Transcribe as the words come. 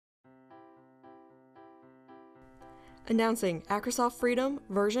Announcing Acrosoft Freedom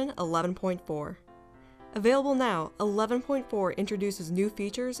version 11.4. Available now, 11.4 introduces new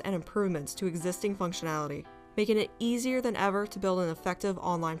features and improvements to existing functionality, making it easier than ever to build an effective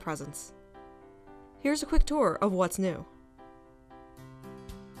online presence. Here's a quick tour of what's new.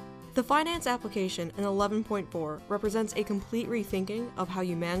 The Finance application in 11.4 represents a complete rethinking of how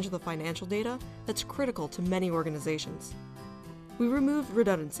you manage the financial data that's critical to many organizations. We removed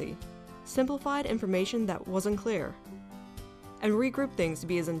redundancy, simplified information that wasn't clear, and regrouped things to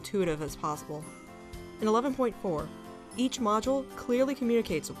be as intuitive as possible. In 11.4, each module clearly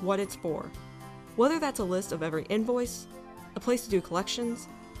communicates what it's for, whether that's a list of every invoice, a place to do collections,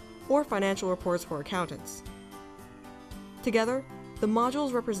 or financial reports for accountants. Together, the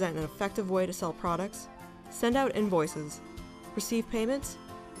modules represent an effective way to sell products, send out invoices, receive payments,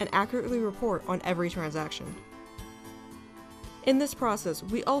 and accurately report on every transaction. In this process,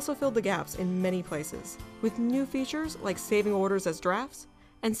 we also filled the gaps in many places, with new features like saving orders as drafts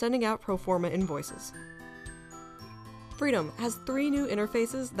and sending out pro forma invoices. Freedom has 3 new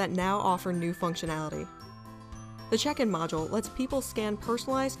interfaces that now offer new functionality. The check-in module lets people scan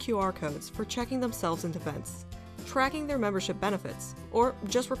personalized QR codes for checking themselves into events, tracking their membership benefits, or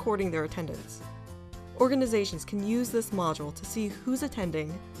just recording their attendance. Organizations can use this module to see who's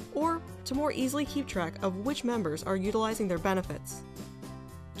attending, or to more easily keep track of which members are utilizing their benefits.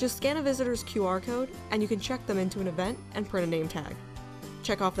 Just scan a visitor's QR code and you can check them into an event and print a name tag.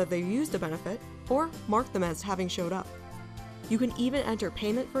 Check off that they've used a benefit, or mark them as having showed up. You can even enter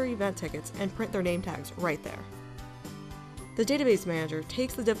payment for event tickets and print their name tags right there. The Database Manager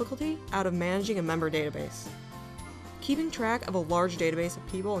takes the difficulty out of managing a member database. Keeping track of a large database of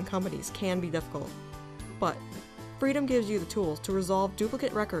people and companies can be difficult, but Freedom gives you the tools to resolve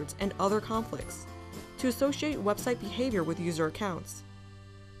duplicate records and other conflicts, to associate website behavior with user accounts,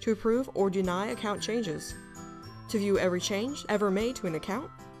 to approve or deny account changes, to view every change ever made to an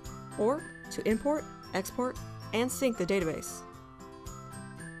account, or to import, export, and sync the database.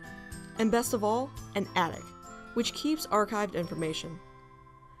 And best of all, an attic, which keeps archived information.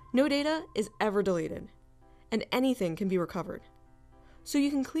 No data is ever deleted, and anything can be recovered. So you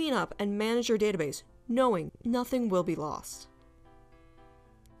can clean up and manage your database knowing nothing will be lost.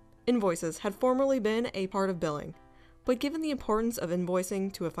 Invoices had formerly been a part of billing, but given the importance of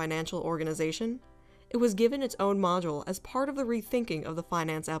invoicing to a financial organization, it was given its own module as part of the rethinking of the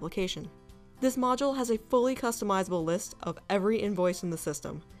Finance application. This module has a fully customizable list of every invoice in the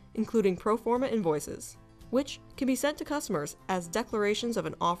system, including pro forma invoices, which can be sent to customers as declarations of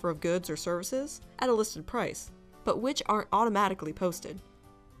an offer of goods or services at a listed price, but which aren't automatically posted.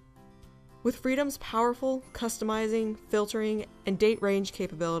 With Freedom's powerful customizing, filtering, and date range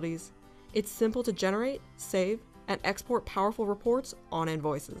capabilities, it's simple to generate, save, and export powerful reports on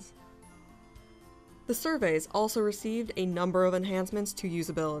invoices. The surveys also received a number of enhancements to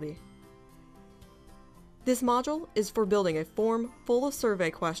usability. This module is for building a form full of survey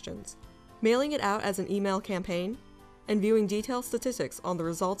questions, mailing it out as an email campaign, and viewing detailed statistics on the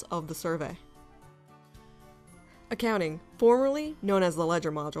results of the survey. Accounting, formerly known as the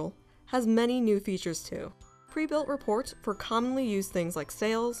Ledger module, has many new features too. Pre-built reports for commonly used things like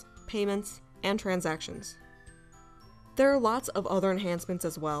sales, payments, and transactions. There are lots of other enhancements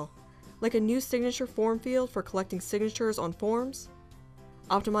as well, like a new signature form field for collecting signatures on forms,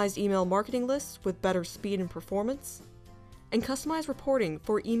 optimized email marketing lists with better speed and performance, and customized reporting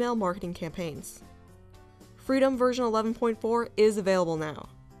for email marketing campaigns. Freedom version 11.4 is available now.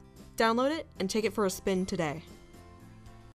 Download it and take it for a spin today.